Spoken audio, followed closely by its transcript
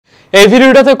এই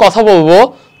ভিডিওটাতে কথা বলবো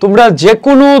তোমরা যে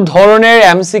কোনো ধরনের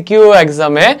এমসিকিউ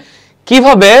এক্সামে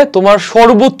কিভাবে তোমার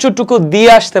সর্বোচ্চটুকু দিয়ে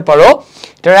আসতে পারো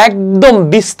এটা একদম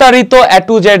বিস্তারিত A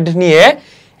to Z নিয়ে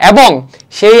এবং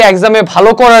সেই এক্সামে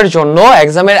ভালো করার জন্য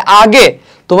এক্সামের আগে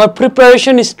তোমার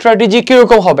প্রিপারেশন স্ট্র্যাটেজি কি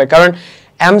রকম হবে কারণ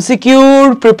এমসিকিউর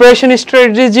প্রিপারেশন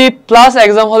স্ট্র্যাটেজি প্লাস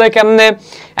এক্সাম হলে কেমনে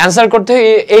অ্যানসার করতে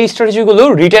এই স্ট্র্যাটেজিগুলো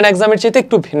রিটেন এক্সামের চাইতে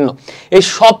একটু ভিন্ন এই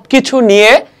সব কিছু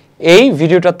নিয়ে এই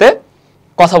ভিডিওটাতে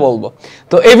কথা বলবো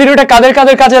তো এই ভিডিওটা কাদের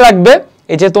কাদের কাজে লাগবে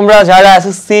এই যে তোমরা যারা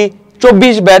এসএসসি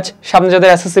 24 ব্যাচ সামনে যাদের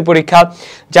এসএসসি পরীক্ষা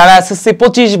যারা এসএসসি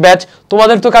 25 ব্যাচ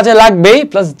তোমাদের তো কাজে লাগবেই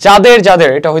প্লাস যাদের যাদের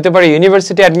এটা হতে পারে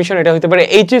ইউনিভার্সিটি অ্যাডমিশন এটা হতে পারে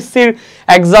এইচএসসি এর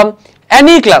এক্সাম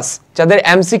এনি ক্লাস যাদের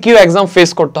এমসিকিউ এক্সাম ফেস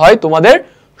করতে হয় তোমাদের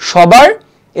সবার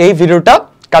এই ভিডিওটা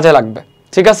কাজে লাগবে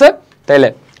ঠিক আছে তাইলে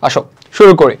আসো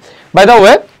শুরু করি বাই দ্য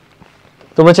ওয়ে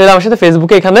তোমরা চাইলে আমার সাথে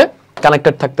ফেসবুকে এখানে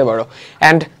কানেক্টেড থাকতে পারো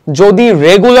এন্ড যদি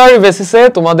রেগুলার বেসিসে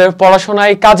তোমাদের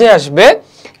পড়াশোনায় কাজে আসবে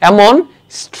এমন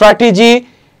স্ট্র্যাটেজি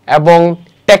এবং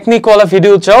টেকনিকওয়ালা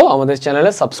ভিডিও চাও আমাদের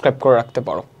চ্যানেলে সাবস্ক্রাইব করে রাখতে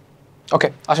পারো ওকে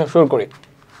আসো শুরু করি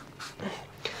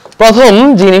প্রথম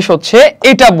জিনিস হচ্ছে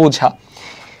এটা বোঝা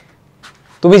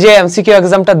তুমি যে এমসিকিউ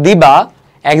এক্সামটা দিবা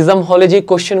এক্সাম হলে যে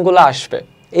কোশ্চেনগুলো আসবে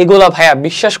এগুলা ভাইয়া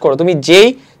বিশ্বাস করো তুমি যেই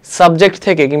সাবজেক্ট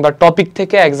থেকে কিংবা টপিক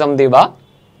থেকে এক্সাম দিবা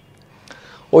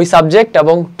ওই সাবজেক্ট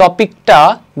এবং টপিকটা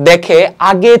দেখে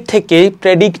আগে থেকেই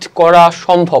প্রেডিক্ট করা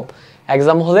সম্ভব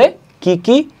এক্সাম হলে কি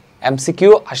কি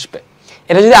এমসিকিউ আসবে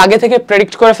এটা যদি আগে থেকে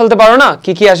প্রেডিক্ট করে ফেলতে পারো না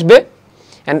কি কি আসবে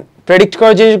এন্ড প্রেডিক্ট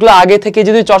করা জিনিসগুলো আগে থেকে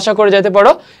যদি চর্চা করে যেতে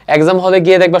পারো এক্সাম হলে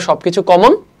গিয়ে দেখবা সবকিছু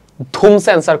কমন ধুমসে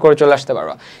অ্যানসার করে চলে আসতে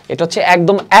পারবা এটা হচ্ছে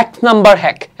একদম 1 নাম্বার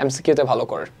হ্যাক এমসিকিউ তে ভালো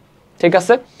করার ঠিক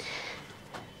আছে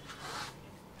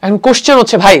এন্ড কোশ্চেন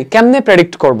হচ্ছে ভাই কেমনে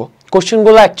প্রেডিক্ট করব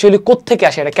কোশ্চেনগুলো অ্যাকচুয়ালি কোথা থেকে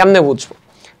আসে এটা কেমনে বুঝবো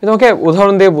আমি তোমাকে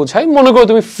উদাহরণ দিয়ে বুঝাই মনে করো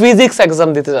তুমি ফিজিক্স এক্সাম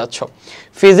দিতে যাচ্ছ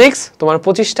ফিজিক্স তোমার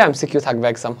 25টা এমসিকিউ থাকবে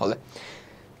এক্সাম হলে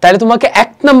তাহলে তোমাকে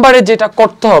 1 নম্বরে যেটা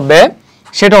করতে হবে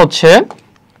সেটা হচ্ছে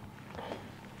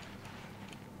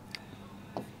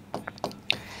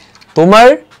তোমার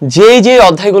যে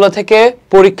অধ্যায়গুলো থেকে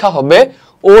পরীক্ষা হবে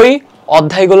ওই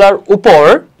অধ্যায়গুলোর উপর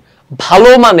ভালো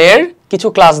মানের কিছু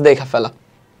ক্লাস দেখা ফেলা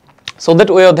সো দ্যাট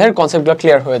ওই অধ্যায়ের কনসেপ্টগুলো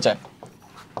ক্লিয়ার হয়ে যায়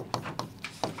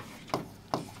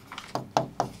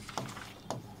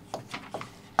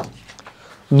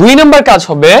 2 নম্বর কাজ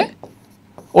হবে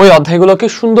ওই অধ্যায়গুলোকে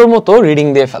সুন্দর মতো রিডিং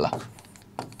দিয়ে ফেলা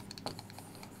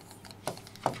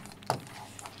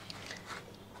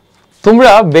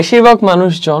তোমরা বেশিরভাগ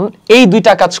মানুষজন এই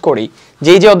দুইটা কাজ করি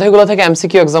যে অধ্যায়গুলো থেকে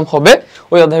এমসিকিউ এক্সাম হবে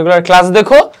ওই অধ্যায়গুলোর ক্লাস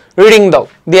দেখো রিডিং দাও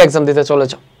দিয়ে এক্সাম দিতে চলে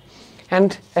যাও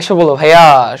এন্ড এসে বলো ভাইয়া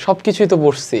সবকিছুই তো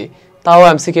পড়ছি তাও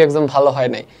এমসিকিউ এক্সাম ভালো হয়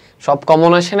নাই সব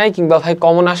কমন আসে নাই কিংবা ভাই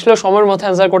কমন আসলেও সময়ের মধ্যে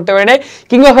অ্যানসার করতে পারি নাই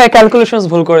কিংবা ভাই ক্যালকুলেশনস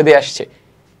ভুল করে দিয়ে আসছে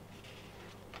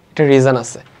এটা রিজন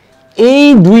আছে এই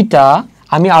দুইটা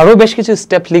আমি আরো বেশ কিছু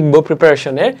স্টেপ লিখবো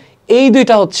প্রিপারেশনের এই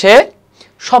দুইটা হচ্ছে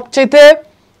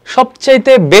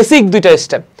সবচাইতে বেসিক দুইটা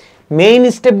স্টেপ মেইন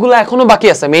স্টেপগুলো এখনো বাকি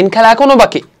আছে মেইন খেলা এখনো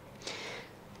বাকি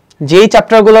যেই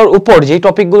চ্যাপ্টারগুলোর উপর যেই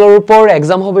টপিকগুলোর উপর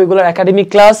এক্সাম হবে ওইগুলোর একাডেমিক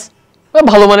ক্লাস বা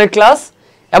ভালো মানের ক্লাস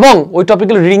এবং ওই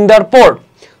টপিকগুলো রিডিং দেওয়ার পর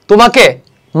তোমাকে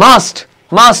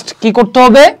মাস্ট কি করতে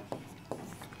হবে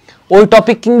ওই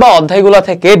টপিক কিংবা অধ্যায়গুলো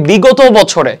থেকে বিগত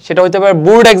বছরে সেটা হইতে পারে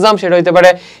বোর্ড এক্সাম সেটা হইতে পারে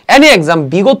এনি এক্সাম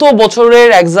বিগত বছরের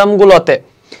এক্সামগুলোতে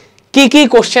কি কি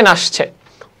কোশ্চেন আসছে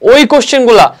ওই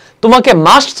কোশ্চেনগুলা তোমাকে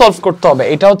মাস্ট সলভ করতে হবে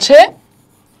এটা হচ্ছে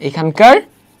এখানকার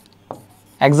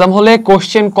এক্সাম হলে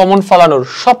কোশ্চেন কমন ফলানোর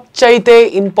সবচাইতে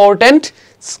ইম্পর্টেন্ট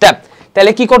স্টেপ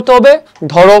তাহলে কি করতে হবে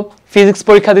ধরো ফিজিক্স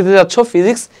পরীক্ষা দিতে যাচ্ছ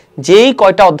ফিজিক্স যেই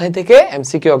কয়টা অধ্যায় থেকে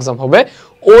এমসিকিউ এক্সাম হবে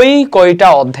ওই কয়টা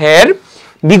অধ্যায়ের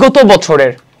বিগত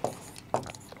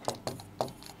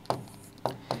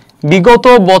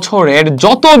বছরের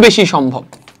যত বেশি সম্ভব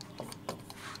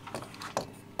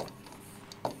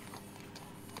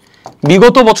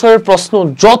বিগত বছরের প্রশ্ন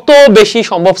যত বেশি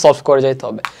সম্ভব সলভ করে যেতে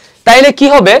হবে তাইলে কি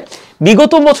হবে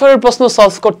বিগত বছরের প্রশ্ন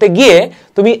সলভ করতে গিয়ে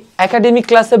তুমি একাডেমিক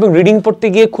ক্লাস এবং রিডিং পড়তে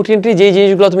গিয়ে খুঁটিনাটি যে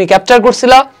জিনিসগুলো তুমি ক্যাপচার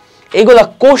করছিলা এগুলা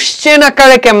কোশ্চেন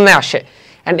আকারে কেমনে আসে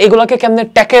এন্ড এগুলাকে কেমনে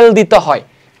ট্যাকেল দিতে হয়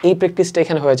এই প্র্যাকটিসটা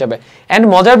এখানে হয়ে যাবে এন্ড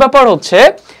মজার ব্যাপার হচ্ছে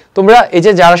তোমরা এই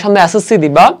যে যারা সামনে এসএসসি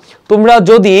দিবা তোমরা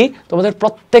যদি তোমাদের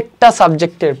প্রত্যেকটা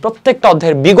সাবজেক্টের প্রত্যেকটা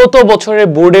অধ্যায়ের বিগত বছরের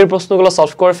বোর্ডের প্রশ্নগুলো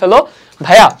সলভ করে ফেলো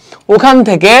ভাইয়া ওখান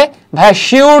থেকে ভাইয়া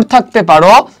শিওর থাকতে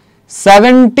পারো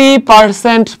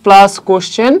 70% প্লাস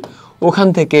কোশ্চেন ওখান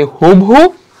থেকে হুবহু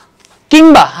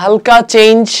কিংবা হালকা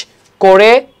চেঞ্জ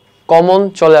করে কমন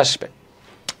চলে আসবে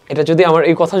এটা যদি আমার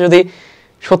এই কথা যদি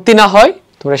সত্যি না হয়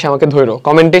তোমরা এসে আমাকে ধরো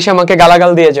কমেন্টে এসে আমাকে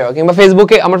গালাগাল দিয়ে যাও কিংবা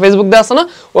ফেসবুকে আমার ফেসবুক দেওয়া আছে না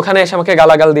ওখানে এসে আমাকে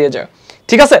গালাগাল দিয়ে যাও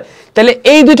ঠিক আছে তাহলে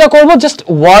এই দুইটা করব জাস্ট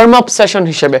ওয়ার্ম আপ সেশন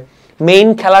হিসেবে মেইন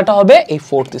খেলাটা হবে এই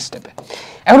 4th স্টেপে।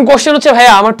 এখন কোশ্চেন হচ্ছে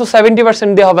ভাইয়া আমার তো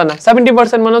 70% দিয়ে হবে না।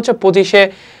 70% মানে হচ্ছে 25-এ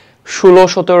 16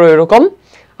 17 এরকম,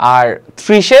 আর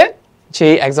 30-এ যে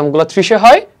এক্সামগুলো 30-এ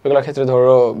হয় ওগুলোর ক্ষেত্রে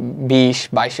ধরো 20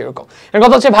 22 এরকম। এর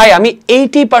কথা হচ্ছে ভাই আমি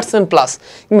 80% প্লাস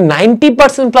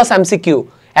 90% প্লাস এমসিকিউ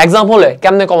এক্সাম হলে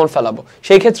কেমনে কমন ফেলাবো?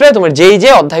 সেই ক্ষেত্রে তোমার যেই যে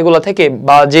অধ্যায়গুলো থেকে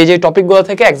বা যেই টপিকগুলো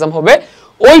থেকে এক্সাম হবে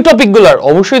ওই টপিকগুলোর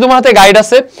অবশ্যই তোমার হাতে গাইড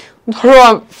আছে। ধরো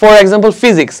ফর এক্সাম্পল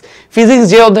ফিজিক্স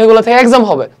যে অধ্যায়গুলো থেকে এক্সাম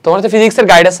হবে তোমার হাতে ফিজিক্সের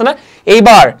গাইড আছে না?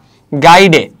 এইবার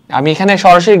গাইডে আমি এখানে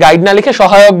সরাসরি গাইড না লিখে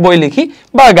সহায়ক বই লিখি,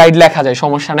 বা গাইড লেখা যায়,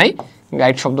 সমস্যা নাই।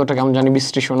 গাইড শব্দটা কেমন জানি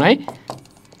বিশ্রী শোনায়,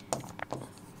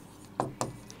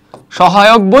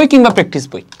 সহায়ক বই কিংবা প্র্যাকটিস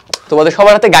বই, তোমাদের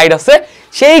সবার হাতে গাইড আছে।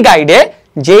 সেই গাইডে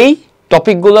যেই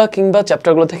টপিকগুলো কিংবা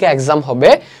চ্যাপ্টারগুলো থেকে এক্সাম হবে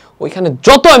ওইখানে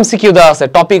যত এমসিকিউ দেওয়া আছে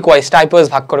টপিক ওয়াইজ টাইপ ওয়াইজ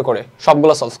ভাগ করে করে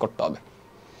সবগুলো সলভ করতে হবে।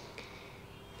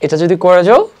 এটা যদি করে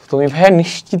যাও তুমি ভাইয়া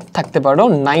নিশ্চিত থাকতে পারো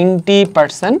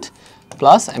 90%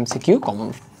 প্লাস এমসিকিউ কমন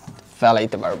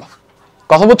ফেলাইতে পারবা।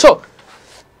 কথা বুঝছো?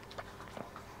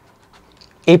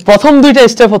 এই প্রথম দুইটা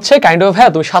স্টেপ হচ্ছে কাইন্ড অফ হ্যাঁ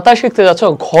তুমি সাঁতার শিখতে যাচ্ছ,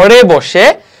 ঘরে বসে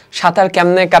সাঁতার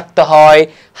কেমনে কাটতে হয়,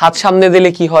 হাত সামনে দিলে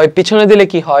কি হয়, পিছনে দিলে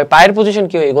কি হয়, পায়ের পজিশন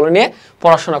কি হয়, এগুলো নিয়ে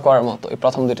পড়াশোনা করার মতো এই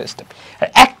প্রথম দুইটা স্টেপ। আর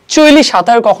অ্যাকচুয়ালি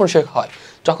সাঁতার কখন শেখা হয়?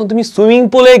 যখন তুমি সুইমিং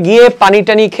পুলে গিয়ে পানি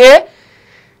টানি খেয়ে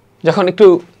যখন একটু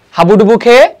হাবুডুবু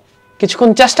খেয়ে কিছুক্ষণ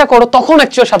চেষ্টা করো তখন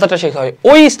অ্যাকচুয়ালি সাঁতারটা শেখা হয়।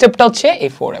 ওই স্টেপটা হচ্ছে এই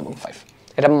 4 এবং 5,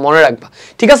 এটা মনে রাখবা,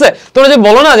 ঠিক আছে? তোমরা যে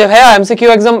বলো না যে ভাইয়া এমসিকিউ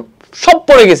এক্সাম সব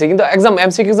পড়ে গেছে কিন্তু এক্সাম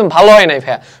এমসিকিউ এক্সাম ভালো হয় নাই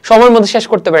ভাইয়া, সময়ের মধ্যে শেষ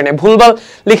করতে পারি না, ভুলভাল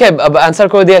লিখে অ্যান্সার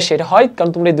করে দিয়ে আসে, এটা হয় কারণ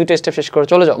তোমরা এই দুইটা স্টেপ শেষ করে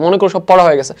চলে যাও, মনে করো সব পড়া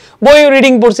হয়ে গেছে, বই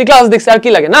রিডিং পড়ছি, ক্লাস দেখছি, আর কি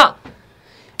লাগে? না,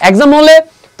 এক্সাম হলে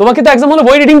তোমাকে তো এক্সাম হলে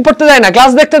বই রিডিং পড়তে দেয় না,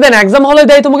 ক্লাস দেখতে দেয় না, এক্সাম হলে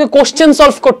দেয় তোমাকে কোশ্চেন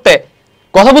সলভ করতে।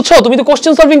 কথা বুঝছো? তুমি তো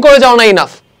কোশ্চেন সলভিং করে যাও না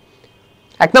ইনাফ।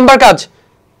 1 নাম্বার কাজ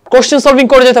কোশ্চেন সলভিং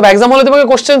করে যেতে হবে। এক্সাম হলে তোমাকে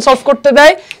কোশ্চেন সলভ করতে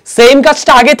দেয়, সেম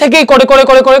কাজটা আগে থেকেই করে করে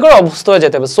করে করে করে অভ্যস্ত হয়ে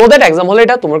যেতে হবে, সো দ্যাট এক্সাম হলে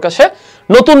এটা তোমার কাছে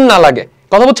নতুন না লাগে।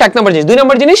 কথা বলছে 1 নাম্বার জিনিস। 2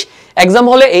 নাম্বার জিনিস, এক্সাম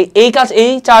হলে এই কাজ,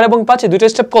 এই 4 এবং 5 দুইটা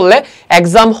স্টেপ করলে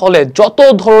এক্সাম হলে যত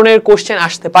ধরনের কোশ্চেন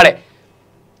আসতে পারে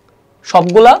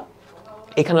সবগুলা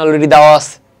এখানে অলরেডি দেওয়া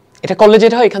আছে। এটা করলে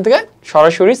যেটা হয় এখান থেকে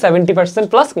সরাসরি 70%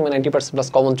 প্লাস কিংবা 90% প্লাস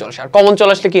কমন চলে আসে। আর কমন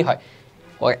চলে আসলে কি হয়?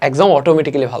 এক্সাম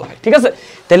অটোমেটিক্যালি ভালো হয়, ঠিক আছে?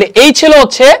 তাহলে এই ছিল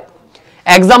হচ্ছে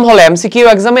এক্সাম হলে এমসিকিউ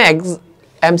এক্সামে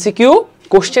এমসিকিউ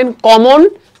কোশ্চেন কমন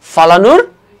ফালানোর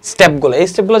স্টেপগুলো। এই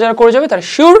স্টেপগুলো যারা করে যাবে তারা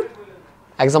শিওর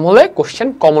এক্সাম হলে কোশ্চেন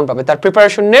কমন পাবে, তার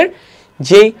প্রিপারেশনের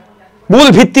যেই মূল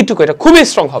ভিত্তিটুকু এটা খুবই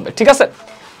স্ট্রং হবে, ঠিক আছে?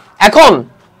 এখন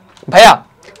ভাইয়া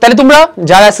তাহলে তোমরা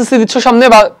যারা এসএসসি দিচ্ছ সামনে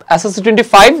বা এসএসসি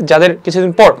 25 যাদের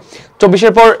কিছুদিন পর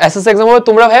 24-এর পর এসএসসি এক্সাম হবে,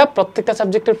 তোমরা ভাইয়া প্রত্যেকটা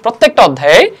সাবজেক্টের প্রত্যেকটা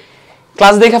অধ্যায়ে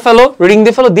ক্লাস দেখে ফেলো, রিডিং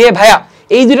দিয়ে ফেলো, দিয়ে ভাইয়া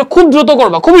এই দুটো খুব দ্রুত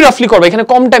করবা, খুবই রাফলি করবা, এখানে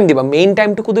কম টাইম দিবা, মেইন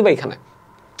টাইমটুকু দিবা এখানে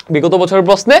বিগত বছরের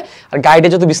প্রশ্নে আর গাইডে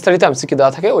যত বিস্তারিত এমসিকিউ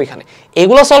দেওয়া থাকে ওইখানে।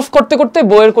 এগুলো সলভ করতে করতে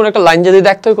বইয়ের কোনো একটা লাইন যদি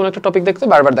দেখতে হয়, কোনো একটা টপিক দেখতে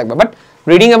হয়, বারবার দেখবা, বাট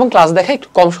রিডিং এবং ক্লাস দেখে একটু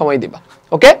কম সময় দিবা,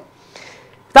 ওকে?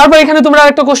 তারপর এখানে তোমরা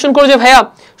একটা কোশ্চেন করো যে ভাইয়া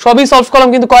সবই সলভ করলাম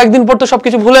কিন্তু কয়েকদিন পর তো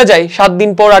সবকিছু ভুলে যায়, 7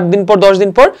 দিন পর, 8 দিন পর, 10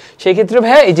 দিন পর। সেই ক্ষেত্রে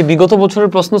ভাইয়া এই যে বিগত বছরের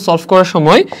প্রশ্ন সলভ করার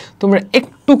সময় তোমরা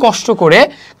একটু কষ্ট করে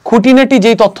খুঁটিনাটি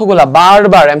যেই তথ্যগুলা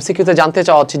বারবার এমসিকিউতে জানতে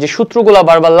চাওয়া হচ্ছে, যে সূত্রগুলো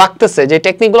বারবার লাগতেছে, যে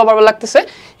টেকনিকগুলো বারবার লাগতেছে,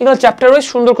 এগুলো চ্যাপ্টার ওয়াইজ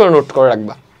সুন্দর করে নোট করে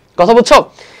রাখবা। কথা বুঝছো?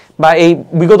 বা এই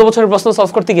বিগত বছরের প্রশ্ন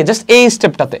সলভ করতে গিয়ে জাস্ট এই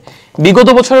স্টেপটাতে বিগত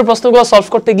বছরের প্রশ্নগুলো সলভ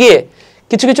করতে গিয়ে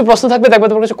কিছু কিছু প্রশ্ন থাকবে দেখবে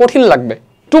তোমার কাছে কঠিন লাগবে,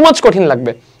 টু মাচ কঠিন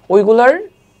লাগবে, ওইগুলার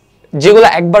যেগুলো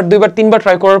একবার দুইবার তিনবার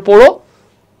ট্রাই করার পরও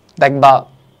দেখবা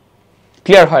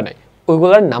ক্লিয়ার হয় নাই,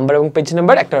 ওইগুলার নাম্বার এবং পেজ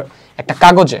নাম্বার একটা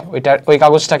কাগজে, ওই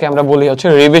কাগজটাকে আমরা বলি হচ্ছে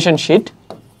রিভিশন শিট,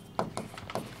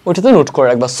 ওইটাতে নোট করে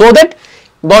রাখবা, সো দ্যাট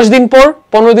 10 দিন পর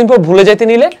 15 দিন পর ভুলে যেতে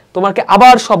নিলে তোমাকে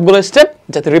আবার সবগুলো স্টেপ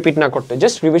যাতে রিপিট না করতে,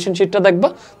 জাস্ট রিভিশন শিটটা দেখবা,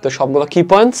 তো সবগুলো কি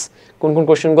পয়েন্টস, কোন কোন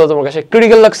কোশ্চেনগুলো তোমার কাছে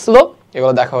ক্রিটিক্যাল লাগছিল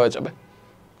এগুলো দেখা হয়ে যাবে।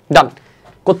 ডান।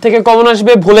 কোত্থেকে কমন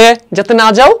আসবে ভুলে যাতে না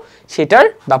যাও সেটার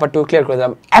ব্যাপারটাও ক্লিয়ার করে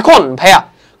দিলাম। এখন ভাইয়া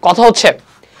কথা হচ্ছে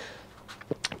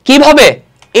কিভাবে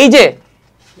এই যে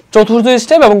চতুর্থ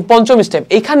স্টেপ এবং পঞ্চম স্টেপ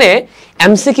এখানে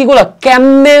এমসিকিউ গুলো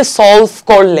কেমনে সলভ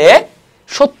করলে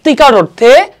সত্যিকার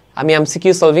অর্থে আমি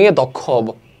এমসিকিউ সলভিং এ দক্ষ হব।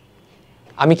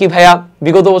 আমি কি ভাইয়া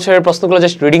বিগত বছরের প্রশ্নগুলো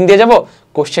জাস্ট রিডিং দিয়ে যাব,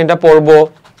 কোশ্চেনটা পড়বো,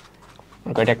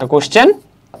 এটা একটা কোশ্চেন,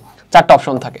 4টা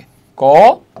অপশন থাকে, ক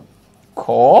খ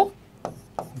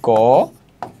গ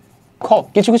খ,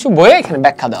 কিছু কিছু বইয়ে এখানে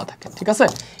ব্যাখ্যা দেওয়া থাকে, ঠিক আছে?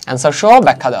 অ্যান্সার সহ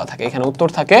ব্যাখ্যা দেওয়া থাকে, এখানে উত্তর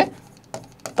থাকে,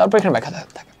 তারপর এখানে ব্যাখ্যা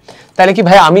দেওয়া থাকে। তাহলে কি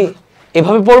ভাই আমি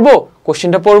এভাবে পড়বো,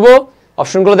 কোশ্চেনটা পড়বো,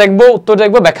 অপশনগুলো দেখবো, উত্তর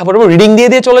দেখবো, ব্যাখ্যা পড়বো, রিডিং দিয়ে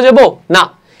দিয়ে চলে যাব? না,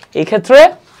 এই ক্ষেত্রে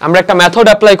আমরা একটা মেথড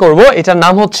অ্যাপ্লাই করব, এটার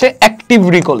নাম হচ্ছে অ্যাক্টিভ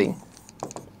রিকলিং।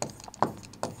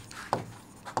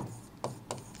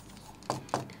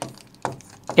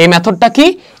 এই মেথডটা কি?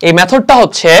 এই মেথডটা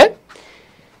হচ্ছে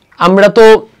আমরা তো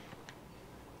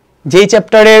যেই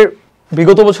চ্যাপ্টারের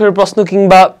বিগত বছরের প্রশ্ন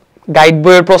কিংবা গাইড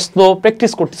বইয়ের প্রশ্ন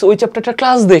প্র্যাকটিস করতেছি, ওই চ্যাপ্টারটা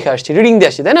ক্লাস দেখে আসছি, রিডিং দিয়ে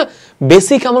আসছি, তাই না?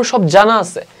 বেসিক আমার সব জানা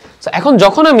আছে। এখন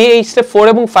যখন আমি এই স্টেপ 4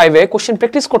 এবং 5 এ কোশ্চেন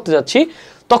প্র্যাকটিস করতে যাচ্ছি,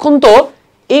 তখন তো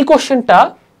এই কোশ্চেনটা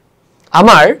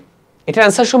আমার এটার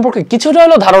অ্যান্সার সম্পর্কে কিছুটা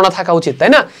হলেও ধারণা থাকা উচিত, তাই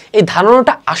না? এই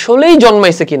ধারণাটা আসলেই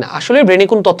জন্মাইছে কিনা, আসলে ব্রেনে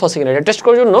কোন তথ্য আছে কিনা, এটা টেস্ট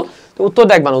করার জন্য তুমি উত্তর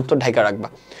দেখবা না, উত্তর ঢাকা রাখবা।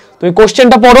 তুমি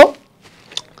কোশ্চেনটা পড়ো,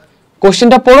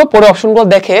 পড়ে অপশনগুলো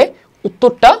দেখে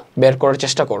উত্তরটা বের করার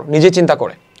চেষ্টা করো, নিজে চিন্তা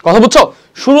করে। কথা বুঝছো?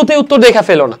 শুরুতে উত্তর দেখা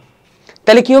ফেলো না,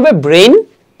 তাহলে কি হবে? ব্রেন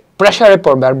প্রেসারে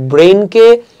পড়বে। আর ব্রেনকে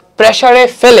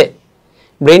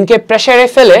প্রেসারে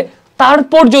ফেলে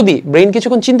তারপর যদি ব্রেন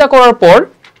কিছুক্ষণ চিন্তা করার পর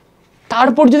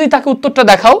তারপর যদি তাকে উত্তরটা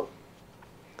দেখাও,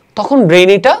 তখন ব্রেন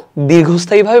এটা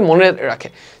দীর্ঘস্থায়ীভাবে মনে রাখে।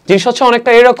 জিনিস হচ্ছে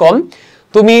অনেকটা এরকম,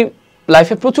 তুমি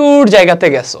লাইফে প্রচুর জায়গাতে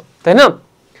গেছো, তাই না?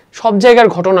 সব জায়গার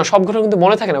ঘটনা, সব ঘটনা কিন্তু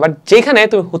মনে থাকে না, বাট যেখানে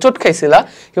তুমি হোঁচট খাইছিলা,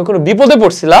 কেউ কোনো বিপদে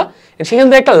পড়ছিলা, সেখান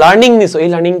থেকে একটা লার্নিং নিছো, এই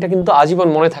লার্নিংটা কিন্তু আজীবন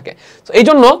মনে থাকে। তো এই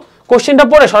জন্য কোশ্চেনটা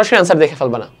পড়ে সরাসরি অ্যান্সার দেখে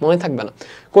ফেলবা না, মনে থাকবে না।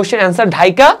 কোশ্চেন অ্যান্সার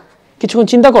ঢাইকা কিছুক্ষণ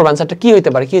চিন্তা করবে, অ্যান্সারটা কি হইতে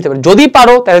পারে। যদি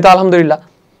পারো তাহলে তো আলহামদুলিল্লাহ,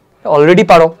 অলরেডি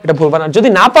পারো, এটা ভুলবা না। যদি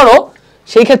না পারো,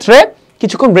 সেই ক্ষেত্রে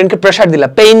কিছুক্ষণ ব্রেনকে প্রেসার দিলা,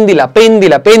 পেইন দিলা,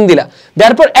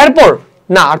 এরপর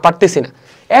না আর পারতেছি না,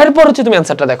 এরপর হচ্ছে তুমি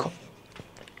অ্যান্সারটা দেখো,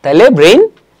 তাহলে ব্রেন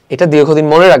এটা দীর্ঘদিন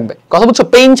মনে রাখবে। কথা বুঝছো?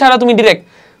 পেইন ছাড়া তুমি ডিরেক্ট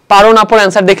পারো না পর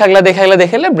অ্যান্সার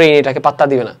দেখাইলে ব্রেন এটাকে পাত্তা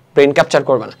দিবে না, ব্রেন ক্যাপচার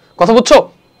করবে না। কথা বুঝছো?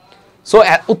 সো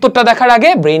উত্তরটা দেখার আগে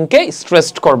ব্রেনকে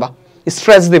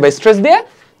স্ট্রেস দিয়ে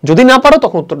যদি না পারো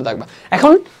তখন উত্তরটা দেখবা।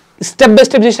 এখন স্টেপ বাই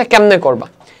স্টেপ জিনিসটা কেমনে করবা?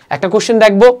 একটা কোশ্চেন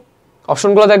দেখবো,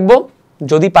 অপশনগুলো দেখবো,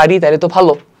 যদি পারি তাহলে তো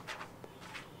ভালো,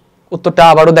 উত্তরটা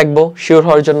আবারও দেখবো শিওর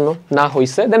হওয়ার জন্য, না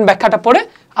হইছে দেন ব্যাখ্যাটা পড়ে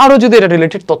আরো যদি এটা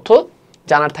রিলেটেড তথ্য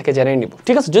জানার থাকে জেনে নিব,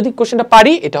 ঠিক আছে? যদি কোশ্চেনটা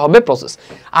পারি এটা হবে প্রসেস।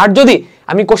 আর যদি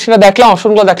আমি কোশ্চেনটা দেখলাম,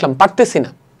 অপশনগুলো দেখলাম, পারতেছি না,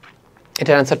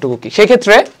 এটার অ্যান্সারটুকু কি,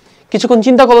 সেক্ষেত্রে কিছুক্ষণ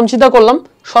চিন্তা করলাম,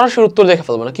 সরাসরি উত্তর দেখে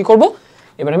ফেলবো না। কি করব?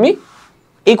 এবার আমি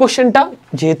এই কোশ্চেনটা,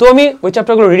 যেহেতু আমি ওই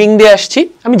চ্যাপ্টারগুলো রিডিং দিয়ে আসছি,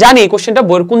 আমি জানি এই কোশ্চেনটা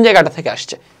বইয়ের কোন জায়গাটা থেকে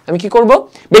আসছে, আমি কি করব?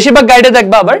 বেশিরভাগ গাইডে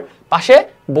দেখবা আবার পাশে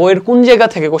বইয়ের কোন জায়গা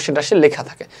থেকে কোশ্চেনটা আসে লেখা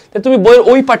থাকে, তাই তুমি বইয়ের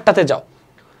ওই পার্টটাতে যাও।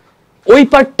 ওই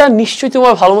পার্টটা নিশ্চয়ই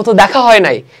তোমার ভালো মতো দেখা হয়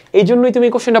নাই, এই জন্যই তুমি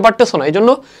কোশ্চেনটা পারতেছো না। এই জন্য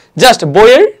জাস্ট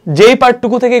বইয়ের যেই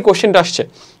পার্টটুকু থেকে এই কোশ্চেনটা আসছে,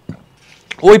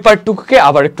 ওই পার্টটুকুকে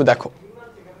আবার একটু দেখো,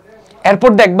 এরপর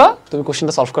দেখবা তুমি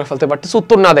কোশ্চেনটা সলভ করে ফেলতে পারতেছো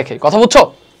উত্তর না দেখে। কথা বুঝছো?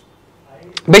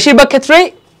 বেশিরভাগ ক্ষেত্রেই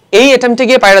এই অ্যাটেম্পটে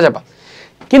গিয়ে পায়রা যাবা।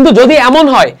 কিন্তু যদি এমন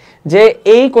হয় যে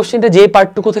এই কোশ্চেনটা যে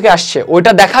পার্টটুকু থেকে আসছে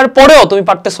ওইটা দেখার পরেও তুমি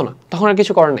পারতেছো না, তখন আর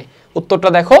কিছু করার নেই, উত্তরটা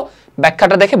দেখো,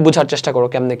 ব্যাখ্যাটা দেখে বোঝার চেষ্টা করো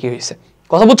কেমনে কি হয়েছে।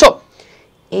 কথা বুঝছো?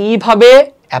 এইভাবে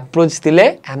অ্যাপ্রোচ দিলে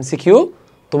এমসিকিউ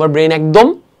তোমার ব্রেন একদম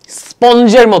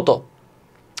স্পঞ্জের মতো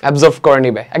অ্যাবজর্ভ করে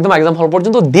নিবে, একদম এক্সাম হল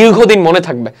পর্যন্ত দীর্ঘদিন মনে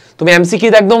থাকবে, তুমি এমসিকিউ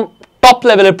একদম টপ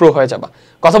লেভেলের প্রো হয়ে যাবা।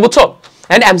 কথা বুঝছো?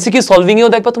 এন্ড এমসিকিউ সলভিং এও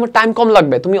দেখবা তোমার টাইম কম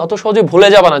লাগবে, তুমি অত সহজে ভুলে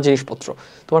যাবা না জিনিসপত্র,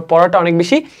 তোমার পড়াটা অনেক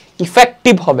বেশি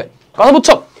ইফেক্টিভ হবে। কথা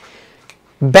বুঝছো?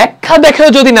 ব্যাখ্যা দেখেও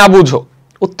যদি না বুঝো,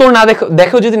 উত্তর না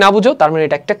দেখেও যদি না বুঝো, তার মানে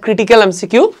এটা একটা ক্রিটিক্যাল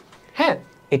এমসিকিউ। হ্যাঁ,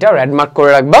 এটা রেড মার্ক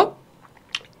করে রাখবা,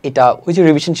 এটা ওই যে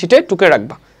রিভিশন শিটে টুকে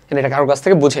রাখবা, এটা কারোর কাছ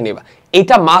থেকে বুঝে নিবা।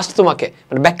 এটা মাস্ট তোমাকে,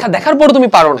 মানে ব্যাখ্যা দেখার পর তুমি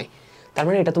পারো নাই, তার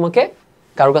মানে এটা তোমাকে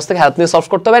কারোর কাছ থেকে হেল্প নিয়ে সলভ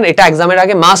করতে হবে। এটা এক্সামের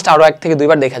আগে মাস্ট আরো 1 থেকে 2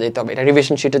 বার দেখা যেতে হবে, এটা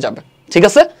রিভিশন শিটে যাবে, ঠিক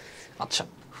আছে? আচ্ছা,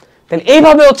 তাহলে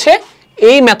এইভাবে হচ্ছে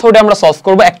এই মেথডে আমরা সলভ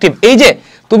করব অ্যাক্টিভ। এই যে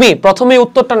তুমি প্রথমে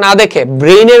উত্তরটা না দেখে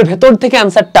ব্রেনের ভেতর থেকে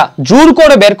অ্যানসারটা জোর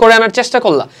করে বের করে আনার চেষ্টা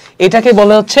করলা, এটাকে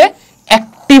বলা হচ্ছে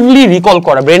অ্যাক্টিভলি রিকল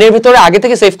করা, ব্রেনের ভেতরে আগে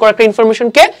থেকে সেভ করা একটা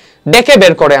ইনফরমেশনকে ডেকে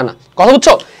বের করে আনা। কথা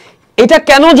বুঝছো? এটা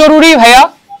কেন জরুরি ভাইয়া?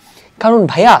 কারণ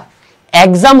ভাইয়া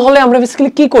এক্সাম হলে আমরা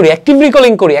বেসিক্যালি কি করি? অ্যাক্টিভ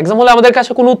রিকলিং করি। এক্সাম হলে আমাদের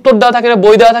কাছে কোনো উত্তর দেওয়া থাকে না,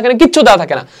 বই দেওয়া থাকে না, কিচ্ছু দেওয়া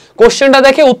থাকে না, কোশ্চেনটা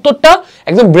দেখে উত্তরটা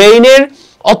একদম ব্রেইনের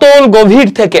অতল গভীর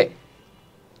থেকে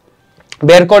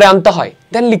বের করে আনতে হয়,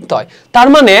 দেন লিখতে হয়। তার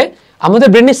মানে আমাদের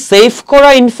ব্রেনে সেভ করা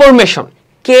ইনফরমেশন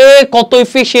কে কত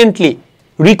এফিশিয়েন্টলি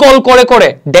রিকল করে করে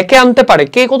ডেকে আনতে পারে,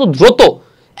 কে কত দ্রুত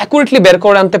অ্যাকুরেটলি বের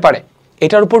করে আনতে পারে,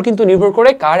 এটার উপর কিন্তু নির্ভর করে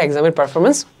কার এক্সামের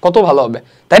পারফরমেন্স কত ভালো হবে,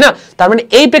 তাই না? তার মানে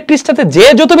এই প্র্যাকটিসটাতে যে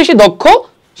যত বেশি দক্ষ,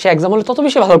 সে এক্সাম হলে তত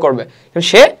বেশি ভালো করবে।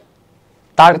 সে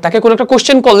তাকে কোনো একটা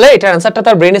কোশ্চেন করলে এটার অ্যান্সারটা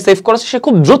তার ব্রেনে সেভ করা, সে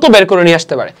খুব দ্রুত বের করে নিয়ে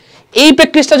আসতে পারে। এই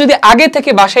প্র্যাকটিসটা যদি আগে থেকে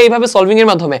বাসায় এইভাবে সলভিং এর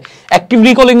মাধ্যমে, অ্যাক্টিভ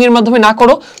রিকলিং এর মাধ্যমে না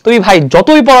করো, তুমি ভাই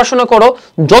যতই পড়াশোনা করো,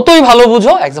 যতই ভালো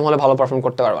বুঝো, এক্সাম হলে ভালো পারফর্ম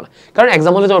করতে পারবে না। কারণ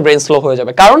এক্সাম হলে তোমার ব্রেন স্লো হয়ে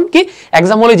যাবে। কারণ কি?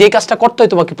 এক্সাম হলে যেই কাজটা করতে হয়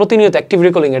তোমাকে প্রতিনিয়ত অ্যাক্টিভ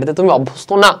রিকলিং, এটাতে তুমি অভ্যস্ত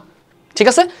না, ঠিক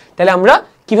আছে? তাহলে আমরা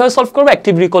কিভাবে সলভ করবো?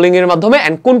 অ্যাক্টিভ রিকলিং এর মাধ্যমে।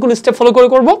 এন্ড কোন কোন স্টেপ ফলো করে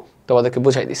করবো তোমাদেরকে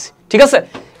বুঝাই দিচ্ছি, ঠিক আছে?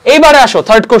 এইবারে আসো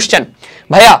থার্ড কোশ্চেন।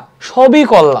 ভাইয়া সবই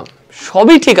করলাম,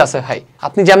 সবই ঠিক আছে ভাই,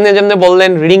 আপনি যেমনে যেমনে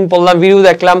বললেন, রিডিং পড়লাম, ভিডিও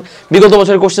দেখলাম, বিগত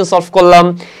বছরের কোশ্চেন সলভ করলাম,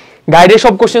 গাইডে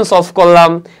সব কোশ্চেন সলভ করলাম,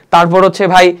 তারপর হচ্ছে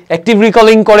ভাই অ্যাক্টিভ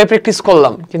রিকলিং করে প্র্যাকটিস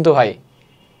করলাম, কিন্তু ভাই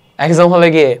এক্সাম হলে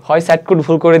গিয়ে হয় সেট কোড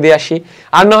ভুল করে দিয়ে আসি,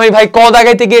 আর না হয় ভাই ক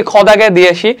দাগাইতে গিয়ে খ দাগায় দিয়ে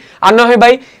আসি, আর না হয়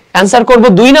ভাই অ্যান্সার করব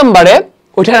 2 নম্বরে,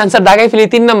 ওইটার অ্যান্সার দাগাই ফেলি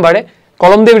 3 নম্বরে,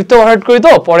 কলম দিয়ে বৃত্ত ভরাট করি,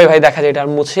 তো পরে ভাই দেখা যায় এটা আর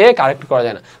মুছে কারেক্ট করা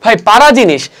যায় না। ভাই পারা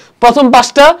জিনিস প্রথম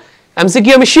 5টা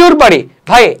এমসিকিউ আমি শিওর পারি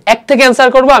ভাই, 1 থেকে অ্যান্সার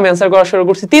করব, আমি অ্যান্সার করা শুরু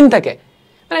করছি 3 থেকে,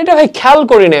 মানে এটা ভাই খেয়াল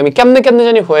করি না আমি, কেমনে কেমনে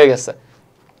জানি হয়ে গেছে।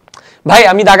 ভাই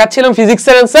আমি দাগাচ্ছিলাম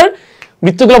ফিজিক্সের অ্যান্সার,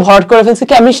 বৃত্তগুলো ভরাট করে ফেলছি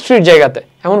কেমিস্ট্রির জায়গাতে,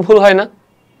 এমন ভুল হয় না?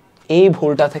 এই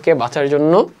ভুলটা থেকে বাঁচার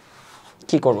জন্য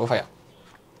কি করব ভাইয়া?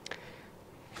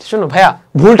 শোনো ভাইয়া,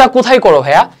 ভুলটা কোথায় করো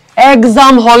ভাইয়া?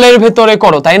 এক্সাম হলের ভেতরে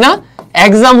করো, তাই না?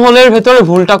 এক্সাম হলের ভেতরে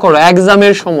ভুলটা করো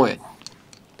এক্সামের সময়।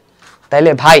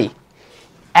 তাইলে ভাই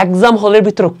এক্সাম হলের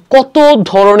ভিতরে কত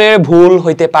ধরনের ভুল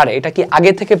হইতে পারে, এটা কি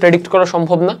আগে থেকে প্রেডিক্ট করা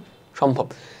সম্ভব না? সম্ভব।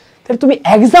 তাহলে তুমি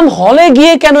এক্সাম হলে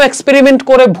গিয়ে কেন এক্সপেরিমেন্ট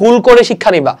করে ভুল করে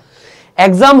শিক্ষা নিবা?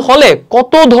 এক্সাম হলে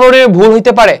কত ধরনের ভুল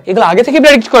হইতে পারে এগুলো আগে থেকে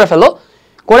প্রেডিক্ট করে ফেলো,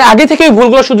 করে আগে থেকে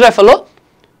ভুলগুলো শুধরায় ফেলো,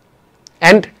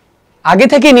 এন্ড আগে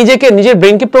থেকে নিজেকে নিজের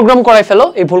ব্রেনকে প্রোগ্রাম করায় ফেলো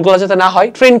এই ভুলগুলো যাতে না হয়,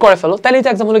 ট্রেন করে ফেলো, তাহলেই তো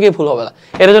এক্সাম হলে গিয়ে ভুল হবে না।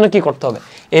 এর জন্য কি করতে হবে?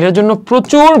 এর জন্য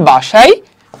প্রচুর বাসায়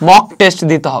মক টেস্ট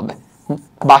দিতে হবে,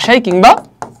 বাসায় কিংবা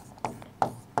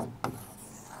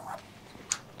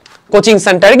কোচিং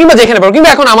সেন্টারে কিংবা যেখানে পড়ো, কিংবা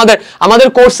এখন আমাদের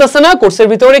কোর্স আছে না, কোর্সের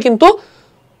ভিতরে কিন্তু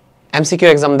এমসিকিউ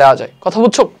এক্সাম দেওয়া যায়। কথা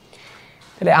বুঝছো?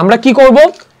 তাহলে আমরা কি করব?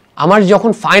 আমার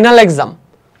যখন ফাইনাল এক্সাম,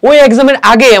 ওই এক্সামের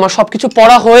আগে আমার সবকিছু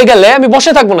পড়া হয়ে গেলে আমি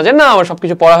বসে থাকবো না যে না আমার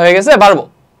সবকিছু পড়া হয়ে গেছে পারবো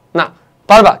না,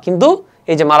 পারবা, কিন্তু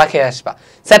এই যে মারা খেয়ে আসবা,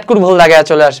 সেট করে ভুল দাগায়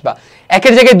চলে আসবা,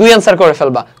 একের জায়গায় 2 অ্যান্সার করে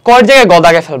ফেলবা, কয়ের জায়গায় গ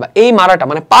দাগায় ফেলবা, এই মারাটা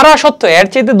মানে পারা সত্ত্বেও এর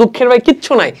চাইতে দুঃখের ভাই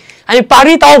কিচ্ছু নাই, আমি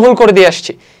পারি তাও ভুল করে দিয়ে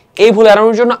আসছি। এই ভুল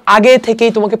এড়ানোর জন্য আগে থেকেই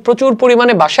তোমাকে প্রচুর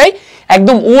পরিমাণে বাসায়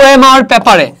একদম ওএমআর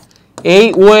পেপারে, এই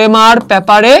ওএমআর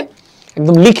পেপারে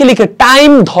একদম লিখে লিখে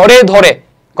টাইম ধরে ধরে,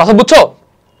 কথা বুঝছো,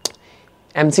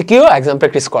 এমসিকিউ এক্সাম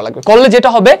প্র্যাকটিস করা লাগবে। করলে যেটা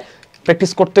হবে,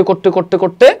 প্র্যাকটিস করতে করতে করতে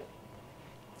করতে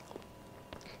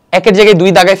একের জায়গায় 2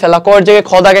 দাগায় ফেলা, কয়ের জায়গায়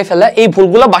খ দাগায় ফেলা, এই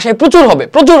ভুলগুলো বাসায় প্রচুর হবে,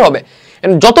 প্রচুর হবে।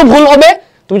 যত ভুল হবে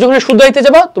তুমি যখন শুধরাইতে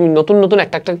যাবা, তুমি নতুন নতুন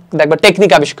একটা একটা দেখবা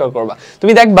টেকনিক আবিষ্কার করবা।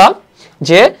 তুমি দেখবা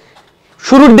যে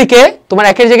শুরুর দিকে তোমার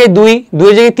একের জায়গায় 2, 2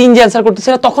 এর জায়গায় 3 যে অ্যান্সার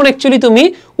করতেছিল, তখন অ্যাকচুয়ালি তুমি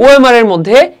ওএমআর এর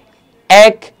মধ্যে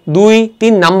 1, 2,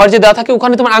 3 নাম্বার যে দেওয়া থাকে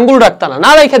ওখানে তোমার আঙ্গুল রাখতা না,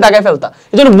 না রেখে দাগায় ফেলতা,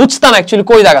 এজন্য বুঝতা না অ্যাকচুয়ালি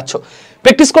কই দাগাচ্ছ।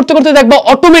 প্র্যাকটিস করতে করতে দেখবা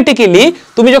অটোমেটিক্যালি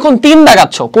তুমি যখন 3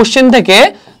 দাগাচ্ছ কোশ্চেন থেকে,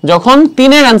 যখন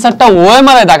 3 এর অ্যানসারটা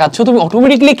ওএমআর এ দাগাচ্ছ, তুমি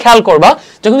অটোমেটিক্যালি খেয়াল করবা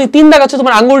যখন তুমি 3 দাগাচ্ছ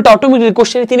তোমার আঙ্গুলটা অটোমেটিক্যালি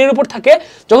কোশ্চেনে 3 এর উপর থাকে,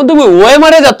 যখন তুমি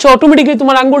ওএমআর এ যাচ্ছ অটোমেটিক্যালি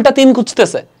তোমার আঙ্গুলটা 3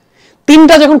 খুঁজতেছে।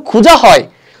 3টা যখন খোঁজা হয়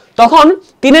তখন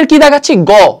 3 এর কি দাগাচ্ছি?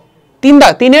 গ।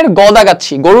 3 এর গ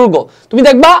দাগাচ্ছি, গরুর গ। তুমি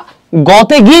দেখবা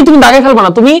গতে গিয়ে তুমি দাগায় ফেলবা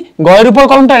না, তুমি গ এর উপর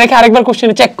কলমটা রেখে আরেকবার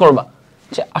কোশ্চেনে চেক করবা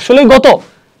যে আসলে গত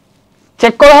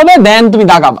চেক করা হবে, দেন তুমি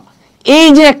দাগাবা। এই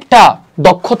যে একটা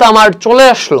দক্ষতা আমার চলে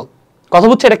আসলো, কথা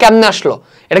বুঝছো, এটা কেমনে আসলো?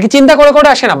 এটা কি চিন্তা করে করে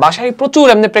আসে না, বাসায় প্রচুর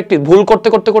এমনি প্র্যাকটিস, ভুল করতে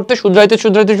করতে করতে শুধরাইতে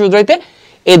শুধরাইতে শুধরাইতে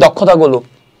এই দক্ষতাগুলো,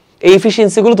 এই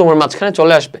এফিসিয়েন্সিগুলো তোমার মাঝখানে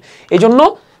চলে আসবে। এই জন্য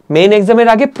মেইন এক্সামের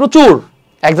আগে প্রচুর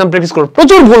এক্সাম প্র্যাকটিস করো,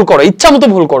 প্রচুর ভুল করো, ইচ্ছা মতো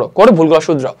ভুল করো, করে ভুলগুলো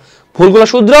শুধরাও, ভুলগুলো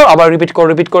শুধরাও, আবার রিপিট করো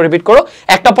রিপিট করো রিপিট করো,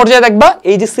 একটা পর্যায়ে দেখবা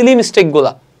এই যে সিলি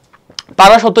মিস্টেকগুলা,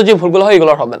 পারা সত্ত্বেও যে ভুলগুলো হয়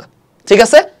এগুলো হবে না। ঠিক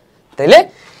আছে? তাইলে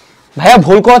ভাইয়া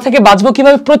ভুল করা থেকে বাঁচবো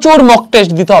কিভাবে? প্রচুর মক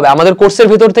টেস্ট দিতে হবে, আমাদের কোর্সের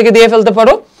ভিতর থেকে দিয়ে ফেলতে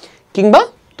পারো, কিংবা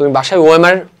তুমি বাসায়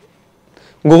ওএমআর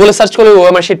গুগলে সার্চ করলে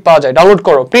ওএমআর শিট পাওয়া যায়, ডাউনলোড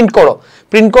করো,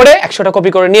 প্রিন্ট করে 100টা কপি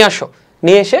করে নিয়ে আসো,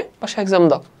 নিয়ে এসে বাসায় এক্সাম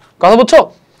দাও। কথা বুঝছো?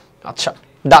 আচ্ছা,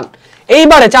 ডান।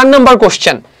 এইবারে 4 নাম্বার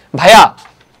কোশ্চেন। ভাইয়া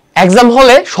এক্সাম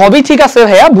হলে সবই ঠিক আছে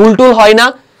ভাইয়া, ভুল টুল হয় না,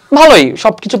 ভালোই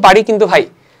সবকিছু পারি, কিন্তু ভাই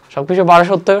সবকিছু পারা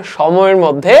সত্ত্বেও সময়ের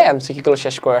মধ্যে এমসিকিউ গুলো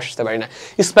শেষ করে আসতে পারি না,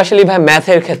 স্পেশালি ভাই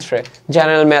ম্যাথের ক্ষেত্রে,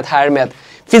 জেনারেল ম্যাথ, হায়ার ম্যাথ,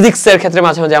 ফিজিক্সের ক্ষেত্রে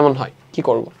মাঝে মাঝে এমন হয়। কি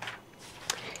করব?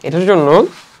 এটার জন্য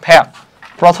ভাইয়া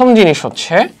প্রথম জিনিস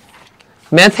হচ্ছে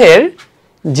ম্যাথের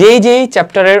যেই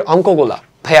চ্যাপ্টারের অঙ্কগুলা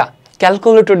ভাইয়া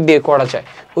ক্যালকুলেটর দিয়ে করা যায়,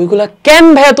 ওইগুলা কেন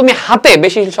ভাইয়া তুমি হাতে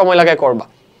বেশি সময় লাগায় করবা?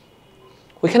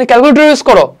 ওইখানে ক্যালকুলেটর ইউজ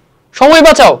করো, সময়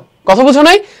বাঁচাও। কথা বুঝো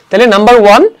নাই? তাহলে নাম্বার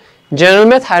 1 জেনারেল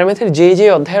ম্যাথ, হায়ার ম্যাথের যে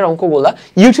অধ্যায়ের অঙ্কগুলা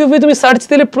ইউটিউবে তুমি সার্চ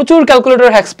দিলে প্রচুর ক্যালকুলেটর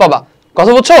হ্যাকস পাবা।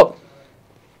 কথা বুঝছো?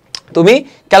 তুমি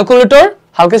ক্যালকুলেটর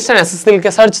হালকেস্টাইন এসএসএল কে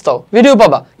সার্চ দাও, ভিডিও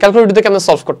পাবা ক্যালকুলেটর দিয়ে কেমনে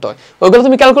সলভ করতে হয়, ওইগুলো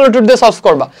তুমি ক্যালকুলেটর দিয়ে সলভ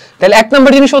করবা। তাহলে 1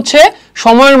 নাম্বার জিনিস হচ্ছে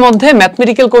সময়ের মধ্যে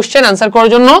ম্যাথমেটিক্যাল কোশ্চেন অ্যানসার করার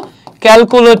জন্য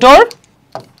ক্যালকুলেটর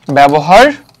ব্যবহার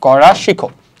করা শিখো।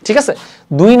 ঠিক আছে?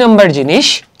 2 নাম্বার জিনিস,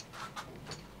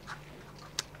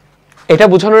 এটা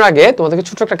বোঝানোর আগে তোমাদেরকে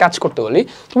ছোট একটা কাজ করতে বলি।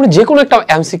 তোমরা যে কোনো একটা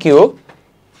এমসিকিউ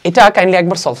এটা কাইন্ডলি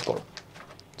একবার সলভ করো,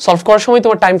 সলভ করার সময়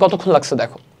তোমার টাইম কতক্ষণ লাগছে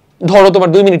দেখো, ধরো তোমার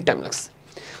 2 মিনিট টাইম লাগছে,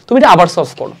 তুমি এটা আবার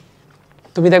সলভ করো,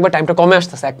 তুমি দেখবা টাইমটা কমে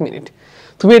আসতেছে 1 মিনিট,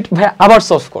 তুমি ভাই আবার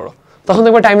সলভ করো, তখন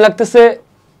দেখবা টাইম লাগতেছে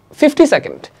 50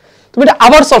 সেকেন্ড, তুমি এটা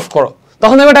আবার সলভ করো,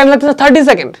 তখন দেখবা টাইম লাগতেছে 30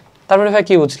 সেকেন্ড। তারপরে ভাই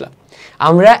কি বুঝলাম,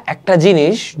 আমরা একটা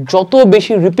জিনিস যত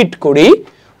বেশি রিপিট করি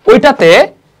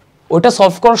ওইটা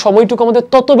সলভ করার সময়টুকু আমাদের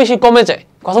তত বেশি কমে যায়,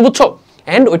 কথা বুঝছো,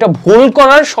 এন্ড ওইটা ভুল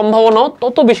করার সম্ভাবনা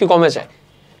তত বেশি কমে যায়।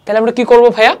 তাহলে আমরা কি করব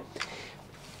ভাইয়া,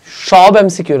 সব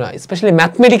এমসিকিউ না, স্পেশালি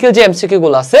ম্যাথমেটিক্যাল যে এমসিকিউ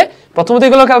গুলো আছে, প্রথমত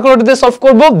এগুলো ক্যালকুলেটর দিয়ে সলভ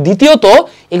করব, দ্বিতীয়ত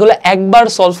এগুলো একবার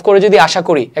সলভ করে যদি আশা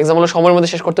করি এক্সাম হলো সময়ের মধ্যে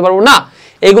শেষ করতে পারবো না,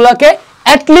 এগুলাকে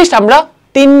অ্যাট লিস্ট আমরা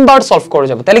 3 বার সলভ করে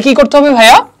যাব। তাহলে কি করতে হবে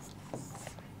ভাইয়া,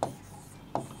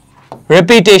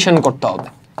 রিপিটেশন করতে হবে,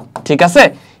 ঠিক আছে।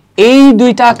 এই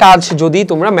দুইটা কাজ যদি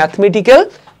তোমরা ম্যাথমেটিক্যাল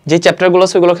যে চ্যাপ্টারগুলো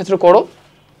আছে ওগুলোর ক্ষেত্রে করো,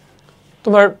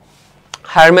 তোমার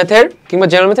হায়ার ম্যাথের কিংবা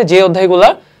জেনারেল ম্যাথের যে অধ্যায়গুলো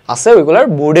আছে ওইগুলোর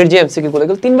বোর্ডের যে এমসিকিউ গুলো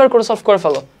এগুলো 3 বার করে সলভ করে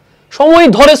ফেলো, সময়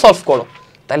ধরে সলভ করো,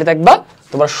 তাহলে দেখবা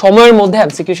তোমার সময়ের মধ্যে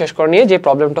এমসিকিউ শেষ করে নিয়ে যে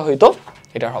প্রবলেমটা হইতো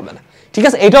এটা হবে না, ঠিক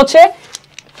আছে। এটা হচ্ছে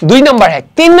 2 নাম্বার হ্যাক।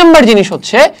 3 নাম্বার জিনিস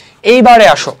হচ্ছে, এইবারে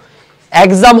আসো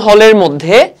এক্সাম হলের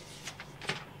মধ্যে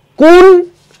কোন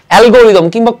অ্যালগরিদম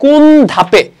কিংবা কোন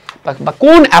ধাপে বা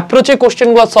কোন অ্যাপ্রোচে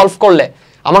কোশ্চেনগুলো সলভ করলে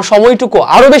আমার সময়টুকু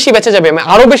আরো বেশি বেঁচে যাবে, আমি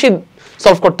আরো বেশি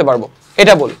সলভ করতে পারবো,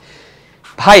 এটা বলি।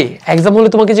 ভাই এক্সাম হলে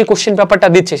তোমাকে যে কোশ্চেন পেপারটা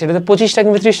দিচ্ছে সেটাতে 25টা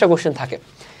কিংবা 30টা কোশ্চেন থাকে,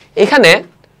 এখানে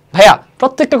ভাইয়া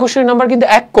প্রত্যেকটা কোশ্চেনের নাম্বার কিন্তু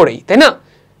এক করেই, তাই না,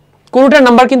 কোনোটার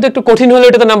নাম্বার কিন্তু একটু কঠিন হলে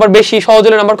এটাতে নাম্বার বেশি, সহজ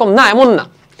হলে নাম্বার কম, না এমন না।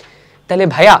 তাহলে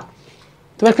ভাইয়া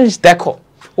তুমি একটা জিনিস দেখো,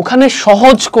 ওখানে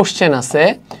সহজ কোশ্চেন আছে,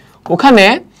 ওখানে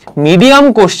মিডিয়াম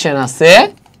কোশ্চেন আছে,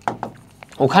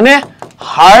 ওখানে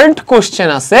হার্ড কোশ্চেন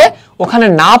আছে, ওখানে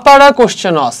না পারা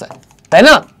কোশ্চেনও আছে, তাই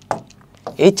না,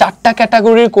 এই 4টা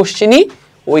ক্যাটাগরির কোশ্চেনই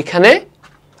ওইখানে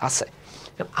আছে।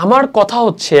 আমার কথা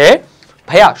হচ্ছে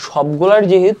ভাইয়া সবগুলার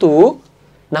যেহেতু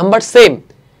নাম্বার সেম,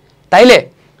 তাইলে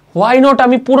হোয়াই নট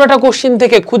আমি পুরোটা কোশ্চেন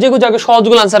থেকে খুঁজে খুঁজে আগে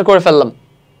সহজগুলো আনসার করে ফেললাম,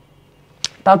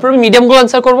 তারপর আমি মিডিয়ামগুলো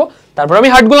আনসার করব, তারপর আমি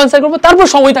হার্ডগুলো আনসার করব, তারপর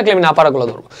সময় থাকলে আমি না পারাগুলো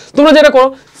ধরবো। তোমরা যেটা করো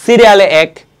সিরিয়ালে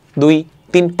 1 2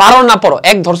 3 পারো না পারো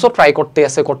এক ধরছো, ট্রাই করতে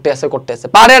আসে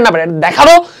পারে না পারে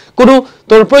দেখারও কোনো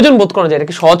তোর প্রয়োজন বোধ করো যে এটা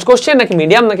কি সহজ কোশ্চেন নাকি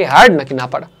মিডিয়াম নাকি হার্ড নাকি না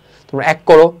পারা, তোমরা 1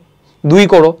 করো 2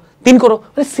 করো 3 করো,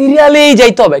 মানে সিরিয়ালেই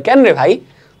যাইতে হবে। কেন রে ভাই,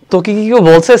 তোকে কি কেউ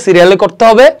বলছে সিরিয়ালে করতে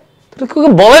হবে? তোকে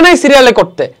কেউ বলে নাই সিরিয়ালে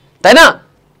করতে, তাই না?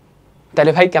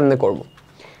 তাহলে ভাই কেমনে করব?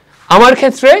 আমার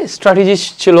ক্ষেত্রে স্ট্র্যাটেজি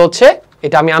ছিল হচ্ছে,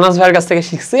 এটা আমি আনাস ভাইয়ের কাছ থেকে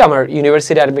শিখছি আমার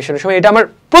ইউনিভার্সিটি অ্যাডমিশনের সময়, এটা আমার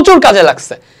প্রচুর কাজে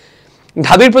লাগছে।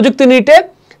 ঢাবির প্রযুক্তি নিটে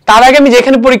তার আগে আমি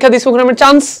যেখানে পরীক্ষা দিয়েছি ওখানে আমার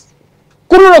চান্স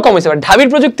কোনো রকম হয়েছে, বাট ঢাবির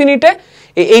প্রযুক্তি নিটে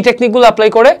এই টেকনিকগুলো অ্যাপ্লাই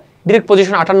করে ডিরেক্ট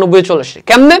পজিশন 98 চলে আসে।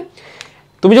 কেমনে?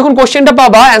 তুমি যখন কোশ্চেনটা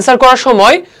পাবা অ্যান্সার করার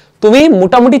সময় তুমি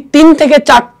মোটামুটি 3 থেকে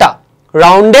 4টা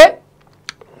রাউন্ডে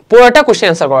পুরোটা কোশ্চেন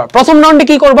অ্যান্সার করবা। প্রথম রাউন্ডে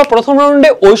কি করবা? প্রথম রাউন্ডে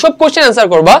ওইসব কোশ্চেন অ্যান্সার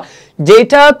করবা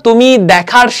যেটা তুমি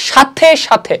দেখার সাথে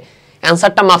সাথে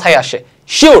অ্যান্সারটা মাথায় আসে,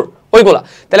 শিওর ওইগুলা।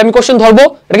 তাহলে আমি কোশ্চেন ধরবো,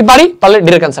 এটা কি পারি, পারলে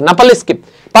ডিরেক্ট অ্যান্সার, না পারলে স্কিপ,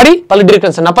 পারি পারলে ডিরেক্ট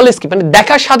অ্যান্সার, না পারলে স্কিপ, মানে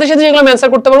দেখার সাথে সাথে যেগুলো আমি অ্যান্সার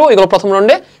করতে পারবো এগুলো প্রথম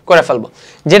রাউন্ডে করে ফেলবো।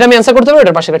 যেটা আমি অ্যান্সার করতে পারবো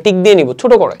এটার পাশে একটা টিক দিয়ে নিব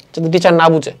ছোট করে, যাতে টিচার না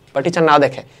বুঝে বা টিচার না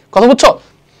দেখে। কথা বুঝছো?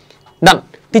 ডান।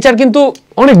 টিচার কিন্তু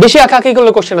অনেক বেশি আঁকাআঁকি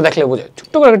করলে কোশ্চেনটা দেখলে বুঝে,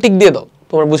 ছোট্ট করে টিক দিয়ে দাও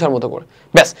তোমার বুঝার মতো করে,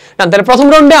 ব্যাস। ডান। তাহলে প্রথম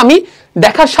রাউন্ডে আমি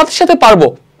দেখার সাথে সাথে পারবো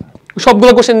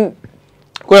সবগুলো কোশ্চেন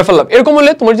করে ফেললাম। এরকম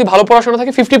হলে তোমার যদি ভালো পড়াশোনা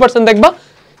থাকে 50% দেখবা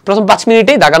প্রথম 5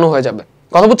 মিনিটেই দাগানো হয়ে যাবে।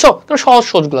 কথা বুঝছো? কারণ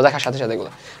সহজগুলো দেখার সাথে সাথে এগুলো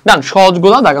ডান,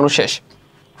 সহজগুলো দাগানো শেষ।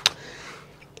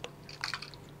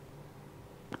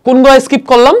 কোনগুলো স্কিপ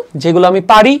করলাম? যেগুলো আমি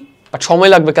পারি বাট সময়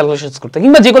লাগবে ক্যালকুলেশনস করতে,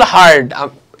 কিংবা যেগুলো হার্ড,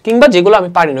 কিংবা যেগুলো আমি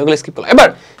পারি না ওগুলো স্কিপ করলাম। এবার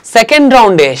সেকেন্ড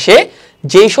রাউন্ডে এসে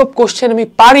যেই সব কোশ্চেন আমি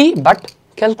পারি বাট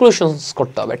ক্যালকুলেশনস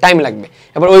করতে হবে, টাইম লাগবে,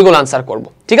 এবার ওইগুলো আনসার করব।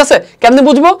 ঠিক আছে? কেমনে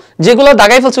বুঝবো? যেগুলো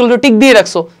দাগাই ফেলছো ওগুলো টিক দিয়ে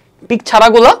রাখছো, টিক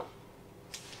ছাড়াগুলো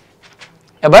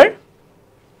এবার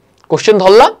কোশ্চেন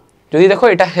ধরলা, যদি দেখো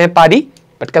এটা হ্যাঁ পারি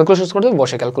বাট ক্যালকুলেশন করতে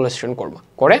বসে ক্যালকুলেশন করবা,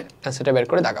 করে অ্যান্সারটা বের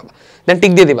করে দাগাবা, দেন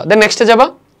টিক দিয়ে দিবা। দেন নেক্সটে যাবা,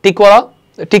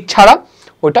 টিক ছাড়া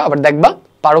ওইটা আবার দেখবা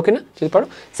পারো কিনা, যদি পারো।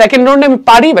 সেকেন্ড রাউন্ডে আমি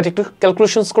পারি বাট একটু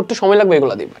ক্যালকুলেশনস করতে সময় লাগবে,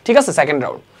 এগুলো দিবা। ঠিক আছে? সেকেন্ড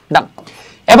রাউন্ড ডান।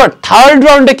 এবার থার্ড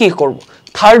রাউন্ডে কি করব?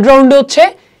 থার্ড রাউন্ডে হচ্ছে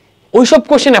ওইসব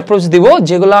কোশ্চেন অ্যাপ্রোচ দিব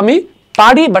যেগুলো আমি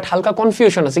পারি বাট হালকা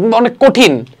কনফিউশন আছে কিংবা অনেক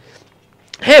কঠিন,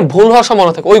 হ্যাঁ ভুল হওয়ার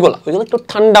সম্ভাবনা থাকে, ওইগুলো একটু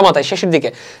ঠান্ডা মাথায় শেষের দিকে।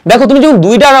 দেখো তুমি যখন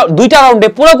দুইটা রাউন্ডে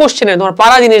পুরো কোশ্চেনে তোমার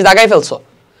পারা জিনিস দাগাই ফেলছো,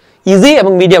 ইজি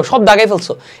এবং মিডিয়াম সব দাগাই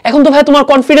ফেলছো, এখন তো ভাই তোমার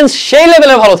কনফিডেন্স সেই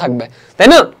লেভেলে ভালো থাকবে, তাই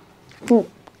না?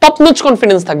 টপ নচ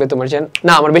কনফিডেন্স থাকবে তোমার যে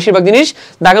না আমার বেশিরভাগ জিনিস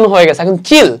দাগানো হয়ে গেছে, এখন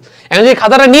চিল, এখন যদি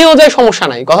খাতাটা নিয়েও যায় সমস্যা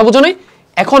নাই। কথা বুঝো নাই?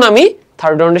 এখন আমি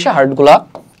থার্ড রাউন্ডে এসে হার্ডগুলা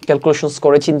ক্যালকুলেশনস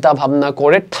করে চিন্তা ভাবনা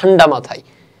করে ঠান্ডা মাথায়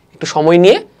একটু সময়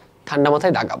নিয়ে ঠান্ডা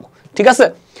মাথায় দাগাবো। ঠিক আছে?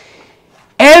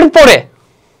 এরপরে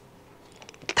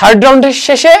থার্ড রাউন্ডের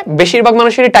শেষে বেশিরভাগ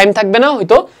মানুষেরই টাইম থাকবে না,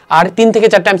 হয়তো আর 3 থেকে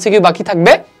 4টা এমসিকিউ বাকি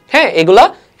থাকবে। হ্যাঁ, এগুলা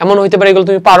এমন হইতে পারে এগুলো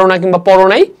তুমি পারো না কিংবা পড়ো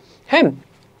নাই। হ্যাঁ,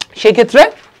 সেই ক্ষেত্রে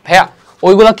ভাইয়া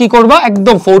ওইগুলা কি করবা,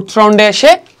 একদম ফোর্থ রাউন্ডে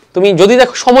এসে তুমি যদি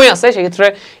দেখো সময় আছে সেক্ষেত্রে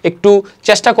একটু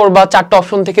চেষ্টা করবা 4টা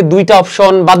অপশন থেকে 2টা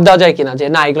অপশন বাদ দেওয়া যায় কিনা, যে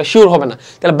না এগুলো শিওর হবে না,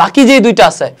 তাহলে বাকি যে 2টা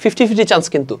আছে 50-50 চান্স,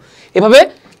 কিন্তু এভাবে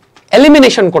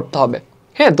এলিমিনেশন করতে হবে।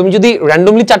 হ্যাঁ, তুমি যদি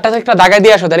র্যান্ডমলি 4টা থেকে দাগায়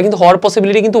দিয়ে আসো তাহলে কিন্তু হওয়ার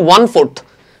পসিবিলিটি কিন্তু 1/4,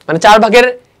 মানে 4 ভাগের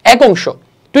 1 অংশ,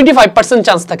 25%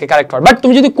 চান্স থাকে কারেক্ট হওয়ার। বাট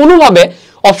তুমি যদি কোনোভাবে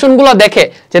অপশনগুলো দেখে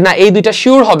যে না এই 2টা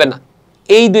শিওর হবে না,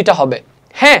 এই 2টা হবে,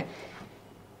 হ্যাঁ,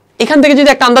 এখান থেকে যদি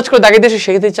একটা আন্দাজ করে দাগিয়ে দিয়েছো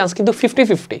সেক্ষেত্রে চান্স কিন্তু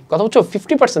 50-50, কথা বলছো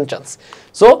 50% চান্স।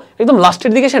 সো একদম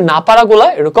লাস্টের দিকে সে না পারাগুলা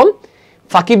এরকম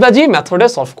ফাঁকিবাজি মেথডে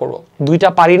সলভ করবো। 2টা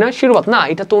পারি না শিরবাত, না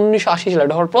এটা তো 1980 সালে,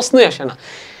 এটা হওয়ার প্রশ্নই আসে না।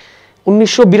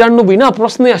 1992 না,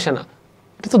 প্রশ্নই আসে না।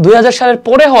 এটা তো 2000 সালের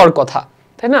পরে হওয়ার কথা,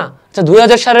 তাই না? আচ্ছা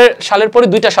 2000 সালের পরে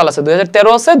 2টা সাল আছে,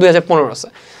 2013 আছে, 2015 আছে।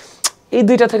 এই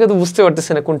 2টা থেকে তো বুঝতে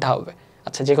পারতেছে না কোনটা হবে।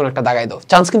 আচ্ছা যে কোনো একটা দাগাই দাও,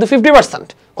 চান্স কিন্তু 50%,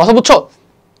 কথা বুঝছো?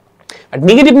 আর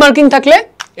নেগেটিভ মার্কিং থাকলে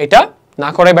এটা না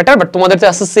করাই বেটার। বাট তোমাদের তো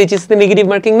এসএসসি এইচএসসি তে নেগেটিভ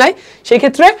মার্কিং নাই, সেই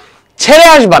ক্ষেত্রে ছেড়ে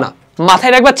আসবা না,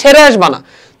 মাথায় রাখবা ছেড়ে আসবা না।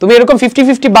 তুমি এরকম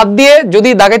 50-50 বাদ দিয়ে যদি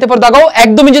দাগাইতে পারো দাগাও,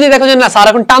 একদমই যদি দেখো যে না স্যার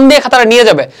এখন টান দিয়ে খাতাটা নিয়ে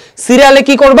যাবে, সিরিয়ালে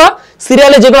কি করবা,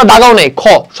 সিরিয়ালে যেগুলো দাগাও নেই খ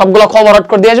সবগুলো খ বরাট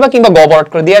করে দিয়ে আসবা কিংবা গ বরাট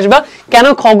করে দিয়ে আসবা। কেন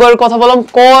খ গ এর কথা বললাম,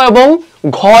 ক এবং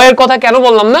ঘ এর কথা কেন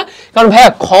বললাম না, কারণ ভাইয়া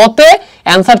খতে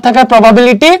অ্যানসার থাকার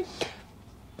প্রবাবিলিটি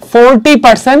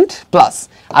 40% প্লাস,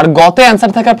 আর গতে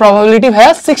অ্যানসার থাকার প্রবাবিলিটি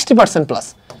ভাইয়া 60% প্লাস,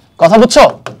 কথা বুঝছো?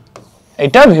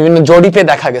 এটা বিভিন্ন জরিপে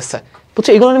দেখা গেছে,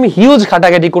 বুঝছো? এগুলো আমি হিউজ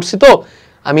ঘাটাঘাটি করছি, তো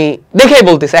আমি দেখেই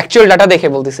বলতেছি, অ্যাকচুয়াল ডাটা দেখে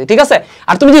বলতেছি, ঠিক আছে?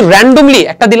 আর তুমি যদি র্যান্ডমলি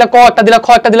একটা দিলা ক, একটা দিলা খ,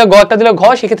 একটা দিলা গ, একটা দিলা ঘ,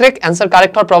 সেক্ষেত্রে অ্যানসার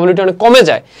কারেক্ট হওয়ার প্রবাবিলিটি অনেক কমে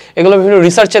যায়। এগুলো বিভিন্ন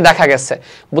রিসার্চে দেখা গেছে,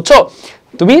 বুঝছো?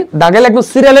 তুমি দাগাইলে একদম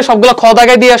সিরিয়ালে সবগুলো খ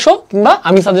দাগাই দিয়ে আসো, কিংবা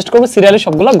আমি সাজেস্ট করবো সিরিয়ালে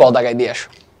সবগুলো গ দাগাই দিয়ে আসো,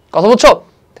 কথা বুঝছো?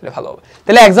 তাহলে ভালো হবে।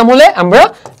 তাহলে এক্সাম হলে আমরা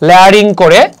লেয়ারিং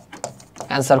করে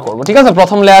অ্যানসার করব, ঠিক আছে?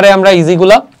 প্রথম লেয়ারে আমরা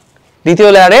ইজিগুলা, দ্বিতীয়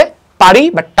লেয়ারে পারি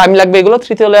বাট টাইম লাগবে এগুলো,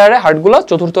 তৃতীয় লেয়ারে হার্ডগুলো,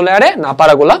 চতুর্থ লেয়ারে না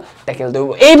পারাগুলা ট্যাকেল দেব।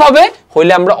 এইভাবে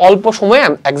হইলে আমরা অল্প সময়ে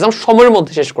এক্সাম সময়ের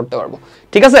মধ্যে শেষ করতে পারবো,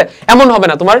 ঠিক আছে? এমন হবে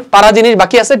না তোমার পারা জিনিস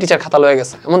বাকি আছে টিচার খাতা লয়ে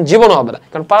গেছে, এমন জীবনও হবে না,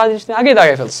 কারণ পারা জিনিস আগেই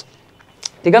দাগাই ফেলছো,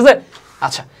 ঠিক আছে?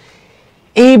 আচ্ছা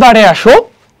এইবারে আসো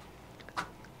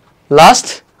last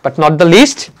but not the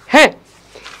list, হ্যাঁ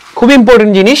খুব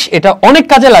ইম্পর্টেন্ট জিনিস, এটা অনেক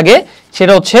কাজে লাগে,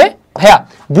 সেটা হচ্ছে ভাইয়া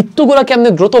বৃত্তগুলো কেমনে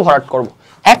দ্রুত ভরাট করব।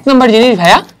 1 নাম্বার জিনিস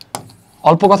ভাইয়া,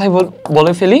 অল্প কথাই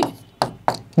বলে ফেলি,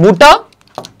 মোটা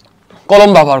কলম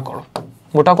ব্যবহার করো।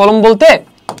 মোটা কলম বলতে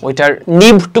ওইটার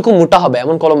নিবটুকু মোটা হবে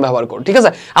এমন কলম ব্যবহার করো, ঠিক আছে?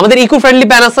 আমাদের ইকো ফ্রেন্ডলি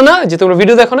পেন আছে না, যে তোমরা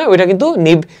ভিডিও দেখো না, ওইটা কিন্তু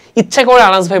নিব ইচ্ছা করে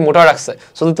আনাস ভাই মোটা রাখছে,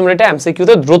 সো তোমরা এটা এমসিকিউ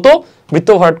তে দ্রুত বৃত্ত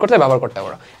ভরাট করতে ব্যবহার করতে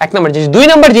পারো। 1 নাম্বার জিনিস। 2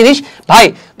 নাম্বার জিনিস, ভাই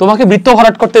তোমাকে বৃত্ত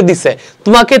ভরাট করতে দিছে,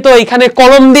 তোমাকে তো এখানে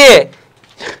কলম দিয়ে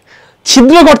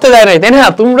ছিদ্র করতে দেয় নাই, তাই না?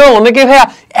 তোমরা অনেকে ভাইয়া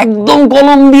একদম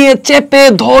কলম দিয়ে চেপে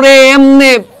ধরে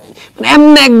এমনে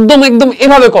এমনে একদম একদম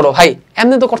এভাবে করো, ভাই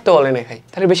এমনি তো করতে বলে নাই ভাই,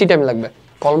 তাহলে বেশি টাইম লাগবে।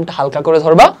 কলমটা হালকা করে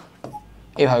ধরবা,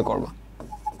 এভাবে করবা,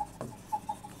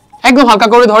 একদম হালকা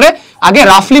করে ধরে আগে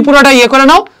রাফলি পুরোটা ইয়ে করে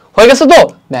নাও, হয়ে গেছে তো,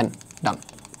 দেন ডান।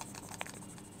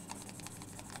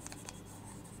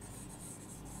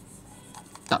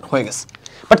 হয়ে গেছে।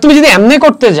 বাট তুমি যদি এমনি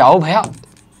করতে যাও ভাইয়া,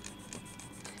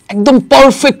 একদম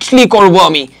পারফেক্টলি করব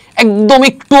আমি, একদম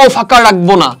একটুও ফাঁকা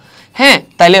রাখবো না, হ্যাঁ,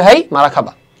 তাইলে ভাই মারা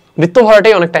খাবা, বৃত্ত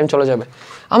ভরাটাই অনেক টাইম চলে যাবে।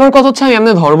 আমার কথা হচ্ছে আমি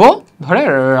এমনি ধরবো, ধরে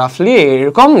রাফলি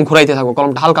এরকম ঘুরাইতে থাকবো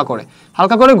কলমটা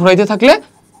হালকা করে ঘুরাইতে থাকলে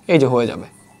এই যে হয়ে যাবে।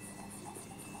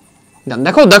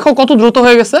 দেখো দেখো কত দ্রুত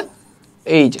হয়ে গেছে,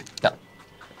 এই যে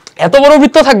এত বড়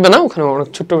বৃত্ত থাকবে না, ওখানে অনেক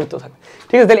ছোট্ট বৃত্ত থাকবে,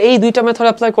 ঠিক আছে? তাহলে এই 2টা মেথড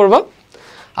অ্যাপ্লাই করবা।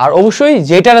 আর অবশ্যই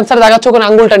যেটার অ্যান্সার দাগাচ্ছ ওখানে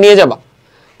আঙ্গুলটা নিয়ে যাবা,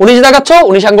 19 দাগাচ্ছ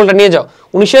 19 আঙ্গুলটা নিয়ে যাও,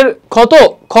 19-এর ক্ষত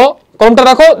খ কলমটা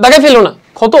রাখো, দাগাই ফেলো না,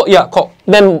 ক্ষত ইয়া খ,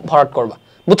 দেন ভরাট করবা,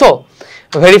 বুঝছো?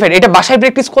 ভেরিফাইড। এটা বাসায়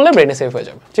প্র্যাকটিস করলে ব্রেনে সেভ হয়ে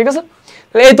যাবে, ঠিক আছে?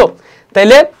 এই তো,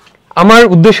 তাইলে আমার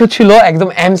উদ্দেশ্য ছিল একদম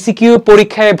এমসিকিউ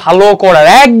পরীক্ষায় ভালো করার,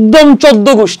 একদম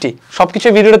 14 গোষ্ঠী সবকিছু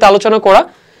ভিডিওতে আলোচনা করা,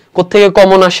 কোত্থেকে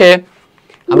কমন আসে,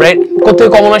 আমরা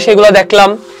কোত্থেকে কমন আসে এগুলো দেখলাম,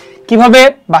 কিভাবে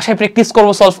বাসায় প্র্যাকটিস করব,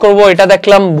 সলভ করব এটা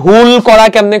দেখলাম, ভুল করা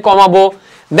কেমনে কমাবো,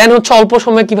 দেন হচ্ছে অল্প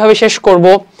সময়ে কিভাবে শেষ করব,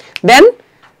 দেন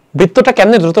বৃত্তটা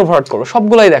কেমনে দ্রুত ভরাট করবো,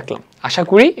 সবগুলাই দেখলাম। আশা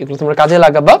করি এগুলো তোমরা কাজে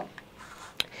লাগাবা।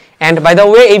 এন্ড বাই দ্য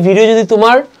ওয়ে, এই ভিডিও যদি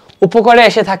তোমার উপকারে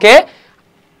এসে থাকে,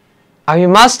 আমি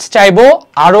মাস্ট চাইবো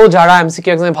আরো যারা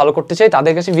এমসিকিউ এক্সামে ভালো করতে চাই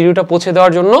তাদের কাছে ভিডিওটা পৌঁছে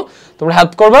দেওয়ার জন্য তোমরা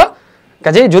হেল্প করবা।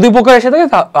 কাজে যদি উপকার এসে থাকে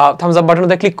থামস আপ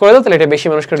বাটনটা ক্লিক করে দাও, তাহলে এটা বেশি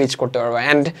মানুষকে রিচ করতে পারবে।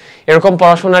 এন্ড এরকম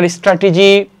পড়াশোনার স্ট্র্যাটেজি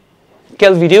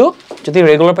ভিডিও যদি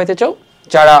রেগুলার পাইতে চাও,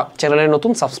 যারা চ্যানেলে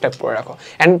নতুন সাবস্ক্রাইব করে রাখো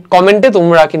এন্ড কমেন্টে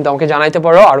তোমরা কিন্তু আমাকে জানাইতে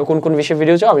পারো আরো কোন কোন বিষয়ে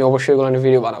ভিডিও চাও আমি অবশ্যই এগুলো নিয়ে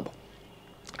ভিডিও বানাবো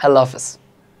আল্লাহ হাফেজ